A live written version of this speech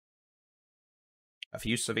A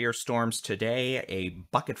few severe storms today, a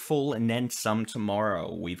bucket full, and then some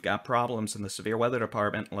tomorrow. We've got problems in the severe weather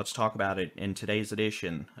department. Let's talk about it in today's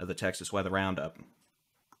edition of the Texas Weather Roundup.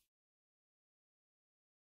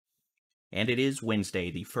 And it is Wednesday,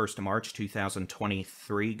 the 1st of March,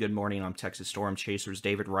 2023. Good morning, I'm Texas Storm Chasers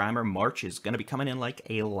David Reimer. March is going to be coming in like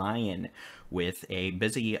a lion with a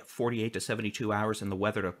busy 48 to 72 hours in the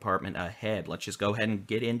weather department ahead. Let's just go ahead and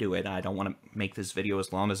get into it. I don't want to make this video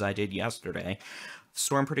as long as I did yesterday.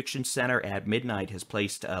 Storm Prediction Center at midnight has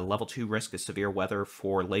placed a level 2 risk of severe weather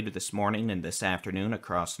for later this morning and this afternoon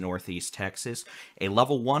across northeast Texas. A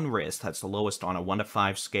level 1 risk, that's the lowest on a 1 to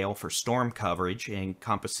 5 scale for storm coverage,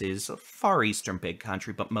 encompasses far eastern big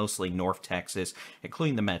country, but mostly North Texas,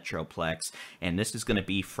 including the Metroplex. And this is going to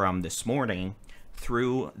be from this morning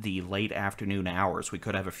through the late afternoon hours. We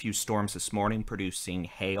could have a few storms this morning producing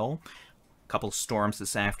hail. Couple of storms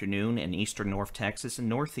this afternoon in eastern North Texas and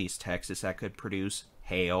northeast Texas that could produce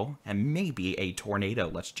hail and maybe a tornado.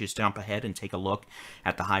 Let's just jump ahead and take a look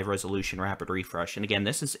at the high resolution rapid refresh. And again,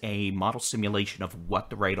 this is a model simulation of what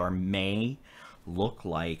the radar may look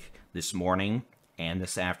like this morning and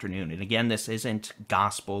this afternoon. And again, this isn't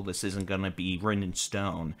gospel. This isn't going to be written in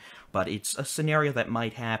stone, but it's a scenario that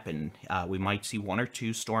might happen. We might see 1 or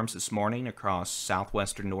 2 storms this morning across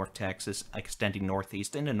southwestern North Texas, extending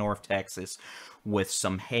northeast into North Texas with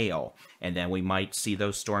some hail. And then we might see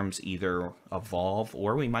those storms either evolve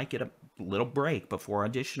or we might get a little break before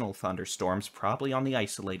additional thunderstorms, probably on the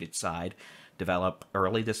isolated side, develop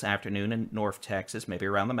early this afternoon in North Texas, maybe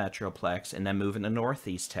around the Metroplex, and then move into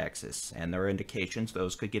northeast Texas. And there are indications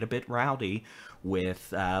those could get a bit rowdy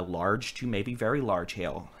with large to maybe very large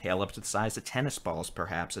hail up to the size of tennis balls,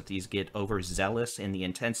 perhaps, if these get overzealous in the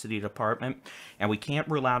intensity department. And we can't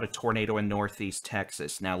rule out a tornado in northeast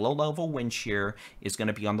Texas. Now, low-level wind shear is going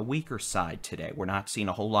to be on the weaker side today. We're not seeing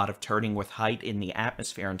a whole lot of turning with height in the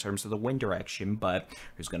atmosphere in terms of the wind direction, but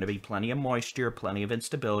there's going to be plenty of moisture, plenty of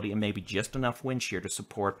instability, and maybe just enough wind shear to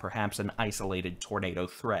support perhaps an isolated tornado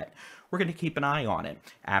threat. We're going to keep an eye on it.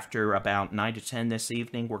 After about 9 to 10 this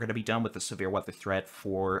evening, we're going to be done with the severe weather threat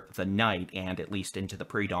for the night and at least into the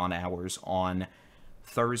pre-dawn hours on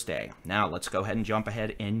Thursday. Now, let's go ahead and jump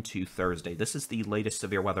ahead into Thursday. This is the latest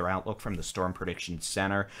severe weather outlook from the Storm Prediction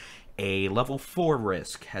Center. A level 4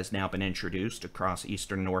 risk has now been introduced across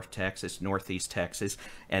eastern North Texas, northeast Texas,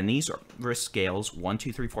 and these are risk scales 1,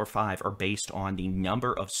 2, 3, 4, 5 are based on the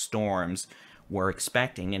number of storms we're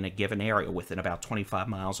expecting in a given area within about 25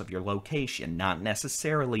 miles of your location, not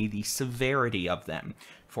necessarily the severity of them.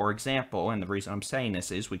 For example, and the reason I'm saying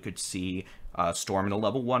this is we could see a storm in a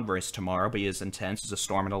level 1 risk tomorrow be as intense as a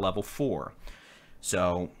storm in a level 4.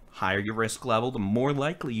 So, higher your risk level, the more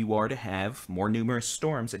likely you are to have more numerous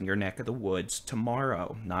storms in your neck of the woods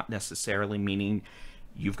tomorrow. Not necessarily meaning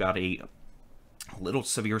you've got a little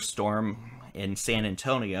severe storm in San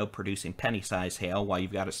Antonio producing penny-sized hail while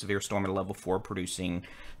you've got a severe storm at a level 4 producing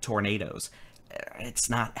tornadoes. It's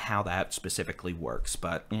not how that specifically works,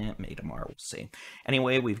 but maybe tomorrow we'll see.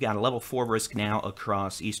 Anyway, we've got a level 4 risk now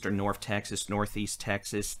across eastern North Texas, northeast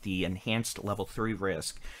Texas. The enhanced level 3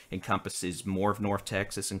 risk encompasses more of North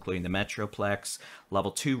Texas, including the Metroplex.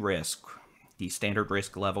 Level 2 risk, the standard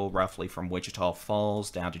risk level roughly from Wichita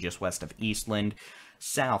Falls down to just west of Eastland,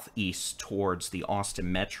 southeast towards the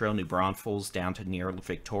Austin Metro, New Braunfels, down to near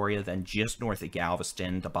Victoria, then just north of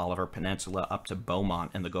Galveston, the Bolivar Peninsula, up to Beaumont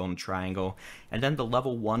and the Golden Triangle. And then the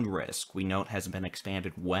level 1 risk, we note, has been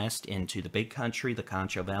expanded west into the Big Country, the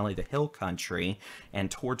Concho Valley, the Hill Country, and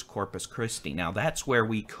towards Corpus Christi. Now, that's where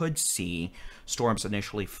we could see storms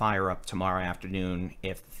initially fire up tomorrow afternoon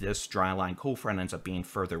if this dry line cool front ends up being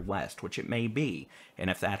further west, which it may be. And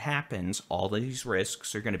if that happens, all these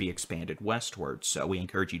risks are going to be expanded westward. So we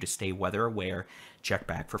encourage you to stay weather aware. Check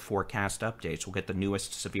back for forecast updates. We'll get the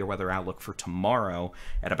newest severe weather outlook for tomorrow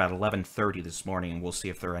at about 11:30 this morning, and we'll see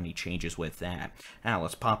if there are any changes with that. Now,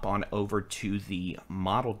 let's pop on over to the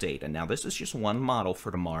model data. Now, this is just one model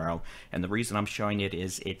for tomorrow, and the reason I'm showing it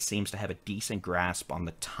is it seems to have a decent grasp on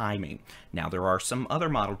the timing. Now, there are some other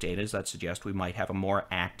model data that suggest we might have a more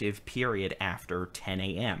active period after 10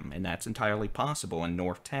 a.m., and that's entirely possible in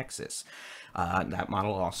North Texas. That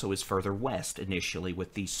model also is further west initially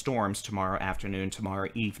with these storms tomorrow afternoon, tomorrow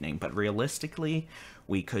evening. But realistically,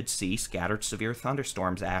 we could see scattered severe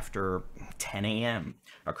thunderstorms after 10 a.m.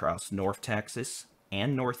 across North Texas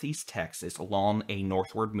and northeast Texas along a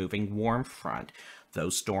northward moving warm front.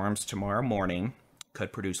 Those storms tomorrow morning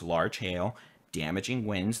could produce large hail damaging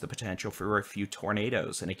winds, the potential for a few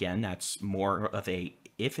tornadoes. And again, that's more of a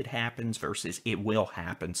if it happens versus it will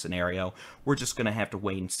happen scenario. We're just going to have to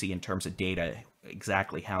wait and see in terms of data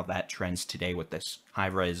exactly how that trends today with this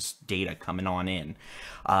high-res data coming on in.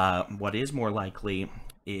 What is more likely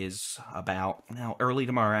is about early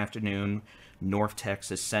tomorrow afternoon, North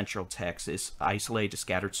Texas, Central Texas, isolated to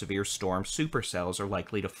scattered severe storms, supercells are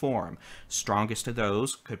likely to form. Strongest of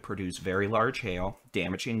those could produce very large hail,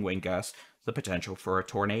 damaging wind gusts, the potential for a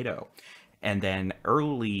tornado. And then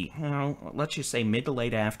early, let's just say mid to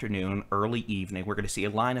late afternoon, early evening, we're going to see a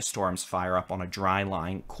line of storms fire up on a dry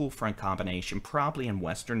line, cool front combination, probably in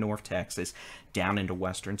western North Texas, down into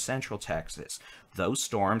western Central Texas. Those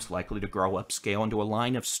storms likely to grow upscale into a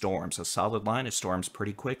line of storms, a solid line of storms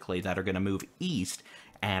pretty quickly that are going to move east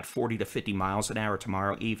at 40 to 50 miles an hour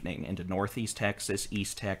tomorrow evening into northeast Texas,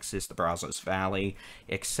 east Texas, the Brazos Valley,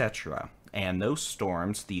 etc. And those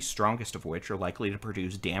storms, the strongest of which are likely to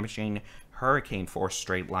produce damaging hurricane-force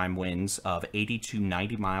straight-line winds of 80 to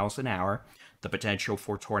 90 miles an hour, the potential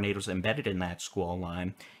for tornadoes embedded in that squall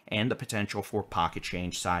line, and the potential for pocket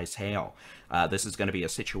change size hail. This is going to be a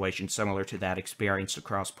situation similar to that experienced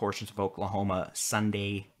across portions of Oklahoma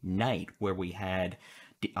Sunday night, where we had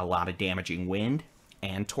a lot of damaging wind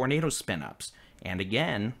and tornado spin-ups. And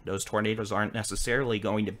again, those tornadoes aren't necessarily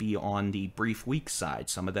going to be on the brief weak side.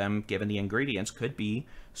 Some of them, given the ingredients, could be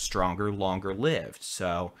stronger, longer lived.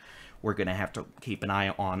 So we're going to have to keep an eye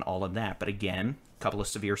on all of that. But again, a couple of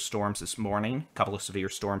severe storms this morning, a couple of severe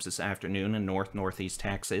storms this afternoon in northeast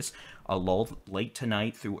Texas, a lull late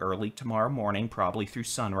tonight through early tomorrow morning, probably through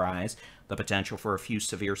sunrise, the potential for a few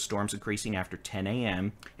severe storms increasing after 10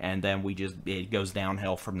 a.m., and then it goes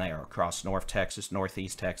downhill from there across North Texas,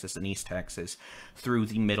 northeast Texas, and east Texas through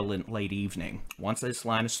the middle and late evening. Once this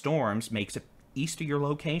line of storms makes it east of your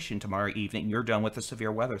location tomorrow evening, you're done with the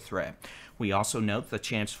severe weather threat. We also note the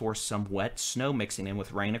chance for some wet snow mixing in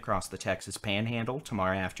with rain across the Texas Panhandle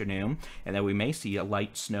tomorrow afternoon, and then we may see a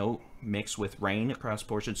light snow mix with rain across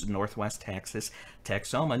portions of northwest Texas,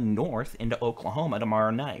 Texoma, north into Oklahoma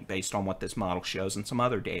tomorrow night, based on what this model shows and some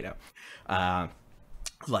other data.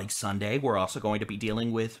 Like Sunday, we're also going to be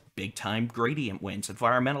dealing with big-time gradient winds,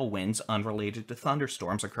 environmental winds unrelated to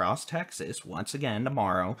thunderstorms across Texas, once again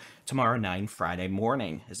tomorrow night, Friday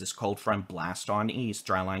morning. As this cold front blasts on east,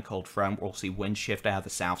 dryline cold front, we'll see wind shift out of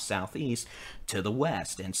the south-southeast to the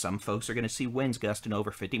west, and some folks are going to see winds gusting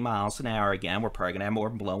over 50 miles an hour. Again, we're probably going to have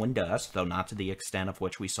more blowing dust, though not to the extent of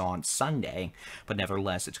which we saw on Sunday, but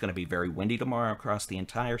nevertheless, it's going to be very windy tomorrow across the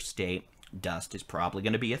entire state. Dust is probably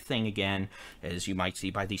going to be a thing again, as you might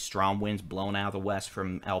see by these strong winds blowing out of the west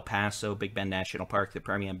from El Paso, Big Bend National Park, the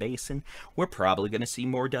Permian Basin. We're probably going to see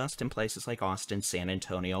more dust in places like Austin, San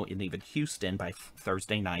Antonio, and even Houston by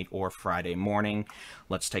Thursday night or Friday morning.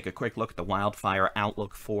 Let's take a quick look at the wildfire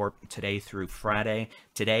outlook for today through Friday.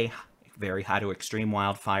 Today, very high to extreme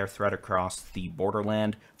wildfire threat across the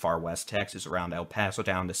borderland, far west Texas around El Paso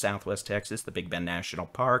down to southwest Texas, the Big Bend National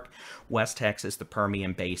Park, west Texas, the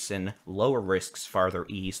Permian Basin, lower risks farther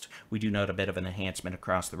east. We do note a bit of an enhancement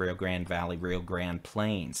across the Rio Grande Valley, Rio Grande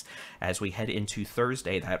Plains. As we head into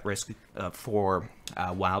Thursday, that risk for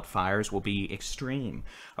wildfires will be extreme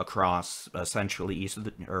across essentially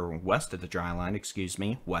west of the dry line,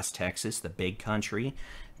 west Texas, the Big Country,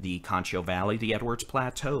 the Concho Valley, the Edwards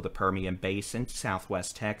Plateau, the Permian Basin,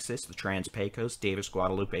 southwest Texas, the Trans-Pecos, Davis,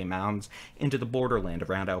 Guadalupe Mountains, into the borderland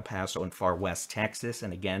around El Paso and far west Texas.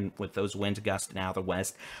 And again, with those winds gusting out of the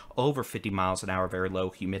west, over 50 miles an hour, very low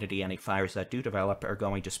humidity, any fires that do develop are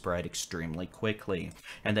going to spread extremely quickly.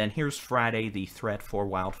 And then here's Friday, the threat for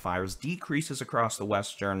wildfires decreases across the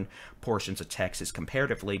western portions of Texas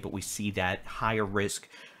comparatively, but we see that higher risk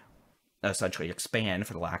essentially expand,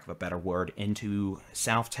 for the lack of a better word, into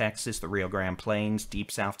South Texas, the Rio Grande Plains,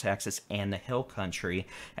 deep South Texas, and the Hill Country,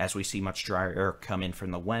 as we see much drier air come in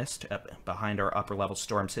from the west behind our upper-level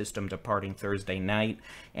storm system departing Thursday night,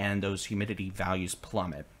 and those humidity values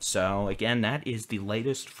plummet. So, again, that is the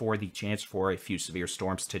latest for the chance for a few severe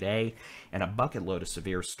storms today, and a bucket load of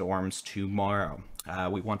severe storms tomorrow.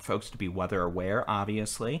 We want folks to be weather aware,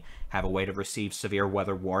 obviously, have a way to receive severe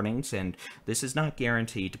weather warnings, and this is not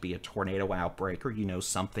guaranteed to be a tornado outbreak or,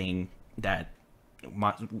 something that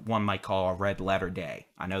one might call a red letter day.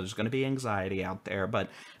 I know there's going to be anxiety out there, but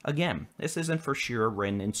again, this isn't for sure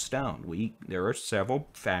written in stone. There are several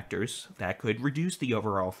factors that could reduce the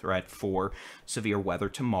overall threat for severe weather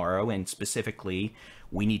tomorrow, and specifically,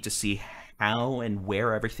 we need to see how and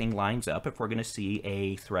where everything lines up if we're going to see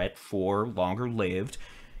a threat for longer-lived,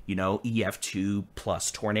 EF2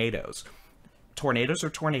 plus tornadoes. Tornadoes are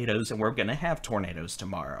tornadoes, and we're going to have tornadoes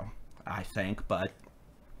tomorrow, I think, but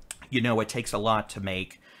You know, it takes a lot to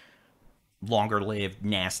make longer lived,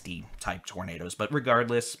 nasty type tornadoes. But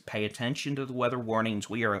regardless, pay attention to the weather warnings.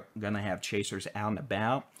 We are going to have chasers out and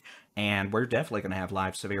about. And we're definitely going to have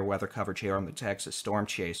live severe weather coverage here on the Texas Storm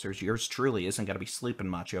Chasers. Yours truly isn't going to be sleeping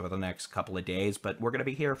much over the next couple of days, but we're going to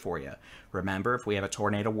be here for you. Remember, if we have a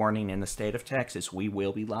tornado warning in the state of Texas, we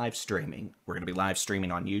will be live streaming. We're going to be live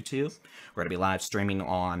streaming on YouTube. We're going to be live streaming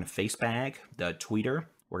on Facebook, the Twitter.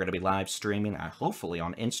 We're going to be live streaming, hopefully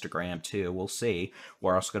on Instagram too. We'll see.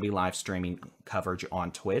 We're also going to be live streaming coverage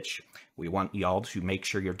on Twitch. We want y'all to make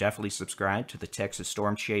sure you're definitely subscribed to the Texas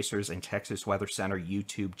Storm Chasers and Texas Weather Center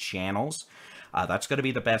YouTube channels. That's going to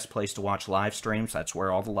be the best place to watch live streams. That's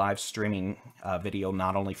where all the live streaming video,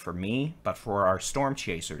 not only for me, but for our storm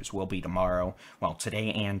chasers, will be tomorrow. Well,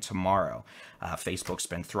 today and tomorrow. Facebook's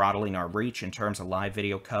been throttling our reach in terms of live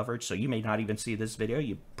video coverage, so you may not even see this video.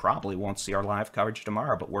 You probably won't see our live coverage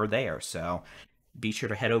tomorrow, but we're there. So be sure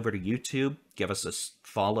to head over to YouTube, give us a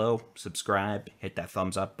follow, subscribe, hit that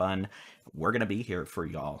thumbs up button. We're going to be here for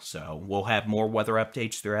y'all. So we'll have more weather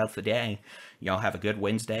updates throughout the day. Y'all have a good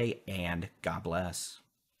Wednesday, and God bless.